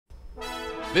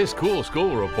This Cool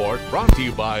School Report brought to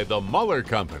you by the Muller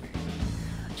Company.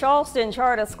 Charleston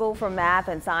Charter School for Math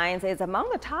and Science is among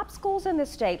the top schools in the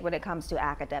state when it comes to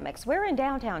academics. We're in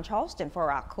downtown Charleston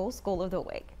for our Cool School of the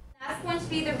Week. That's going to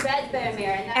be the red bear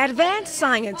mirror. Advanced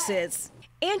sciences.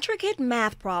 Intricate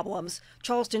math problems.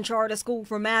 Charleston Charter School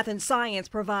for Math and Science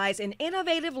provides an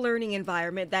innovative learning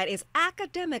environment that is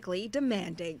academically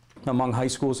demanding. Among high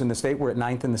schools in the state, we're at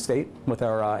 9th in the state with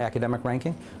our academic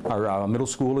ranking. Our middle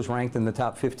school is ranked in the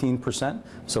top 15%,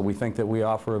 so we think that we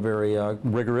offer a very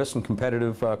rigorous and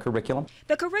competitive curriculum.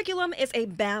 The curriculum is a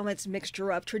balanced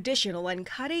mixture of traditional and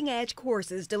cutting-edge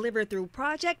courses delivered through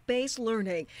project-based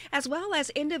learning, as well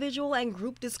as individual and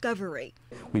group discovery.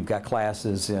 We've got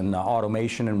classes in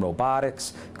automation and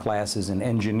robotics, classes in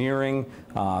engineering,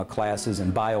 classes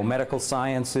in biomedical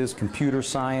sciences, computer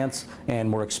science,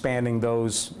 and we're expanding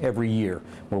those every year.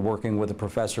 We're working with a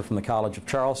professor from the College of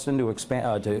Charleston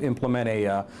to implement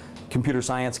a computer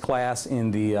science class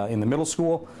in the middle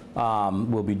school.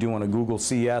 We'll be doing a Google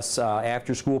CS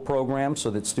after-school program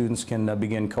so that students can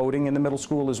begin coding in the middle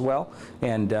school as well.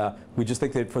 And we just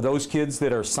think that for those kids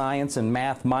that are science and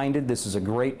math minded, this is a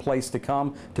great place to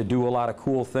come to do a lot of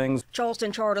cool things.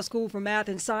 Charleston Charter School for Math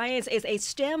and Science is a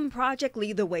STEM Project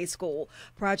Lead the Way school.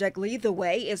 Project Lead the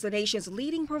Way is the nation's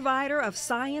leading provider of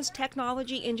science,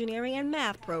 technology, engineering, and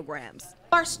math programs.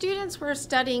 Our students were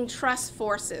studying truss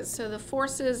forces, so the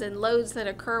forces and loads that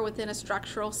occur within a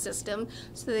structural system.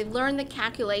 So they've learned the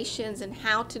calculations and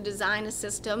how to design a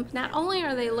system. Not only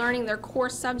are they learning their core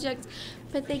subjects,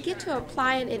 but they get to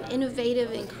apply it in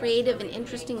innovative and creative and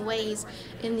interesting ways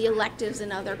in the electives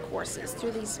and other courses.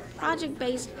 Through these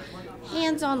project-based,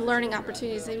 hands-on learning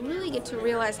opportunities, they really get to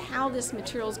realize how this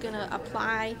material is going to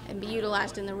apply and be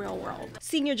utilized in the real world.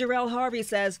 Senior Jarrell Harvey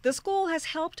says the school has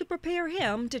helped to prepare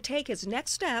him to take his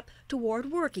next step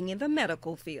toward working in the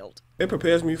medical field. It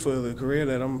prepares me for the career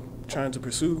that I'm trying to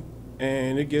pursue,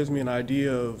 and it gives me an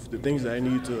idea of the things that I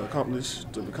need to accomplish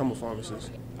to become a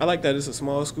pharmacist. I like that it's a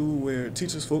small school where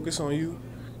teachers focus on you.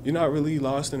 You're not really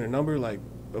lost in a number like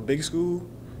a big school,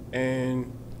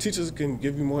 and teachers can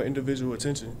give you more individual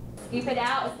attention. Scoop it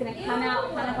out, it's going to come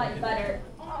out kind of like butter.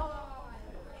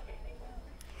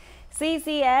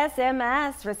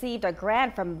 CCSMS received a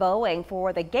grant from Boeing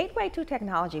for the Gateway to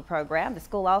Technology program. The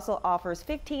school also offers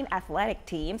 15 athletic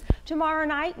teams. Tomorrow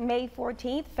night, May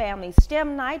 14th, Family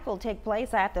STEM Night will take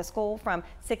place at the school from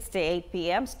 6 to 8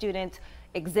 p.m. Students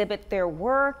exhibit their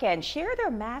work and share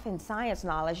their math and science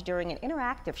knowledge during an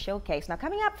interactive showcase. Now,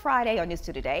 coming up Friday on News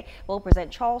 2 Today, we'll present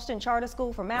Charleston Charter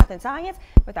School for Math and Science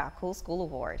with our Cool School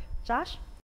Award. Josh?